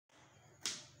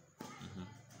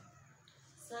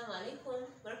Assalamu alaikum,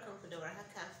 barkanku da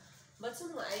warhaka.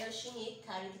 Batunmu a yau shine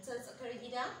karikitan tsakar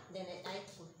gida da na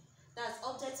ɗaki. That's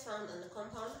objects found on the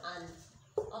compound and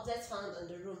objects found on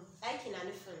the room. Ɗaki na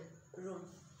nufin room.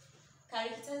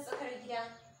 Karikitan tsakar gida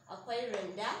akwai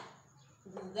randa,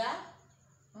 guga,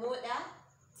 moɗa,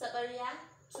 taɓarya,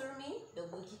 turmi da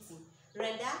bokiti.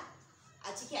 Randa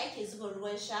a ciki ake zuba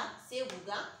ruwan sha, sai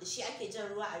guga da shi ake jan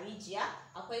ruwa a rijiya,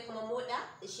 akwai kuma moɗa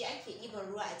da shi ake ɗiban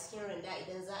ruwa a cikin randa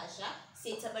idan za a sha,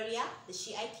 sai taɓarya da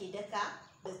shi ake daka,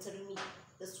 da turmi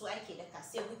da su ake daka,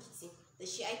 sai bokiti da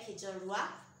shi ake jan ruwa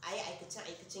a yi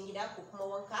aikacen gida ko kuma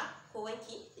wanka ko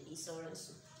wanki da dai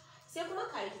sauransu. Sai kuma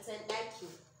karikitan ɗaki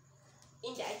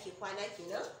inda ake kwana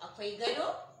kenan, akwai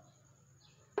gado,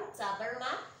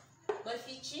 tabarma,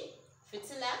 mafici,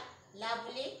 fitila,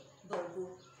 labule,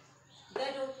 bargo.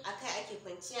 Gado akai ake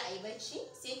kwanciya a yi bacci,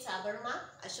 sai tabarma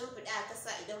a shimfiɗa a kasa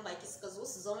idan baki suka zo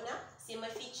su zauna, sai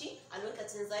mafici a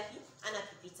lokacin zafi ana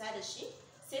fifita da shi,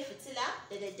 sai fitila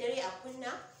da daddare a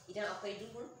kunna idan akwai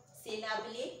duhu, sai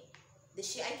labule da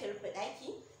shi ake rufe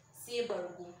ɗaki, sai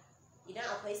bargo idan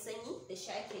akwai sanyi da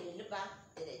shi ake lulluɓa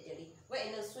da daddare.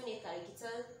 Wa'annan su ne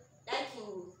karikitan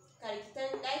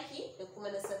ɗaki da kuma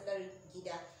na tsakar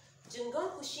gida.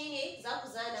 Jinganku shine za ku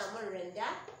zana min randa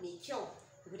mai kyau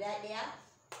guda ɗaya,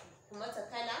 kuma ta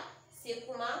kala, sai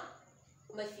kuma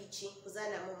mafici, ku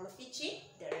zana min mafici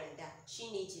da randa,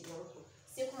 shine jiganku.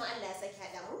 Sai kuma Allah ya sake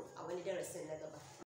haɗa mu a wani darasin na gaba.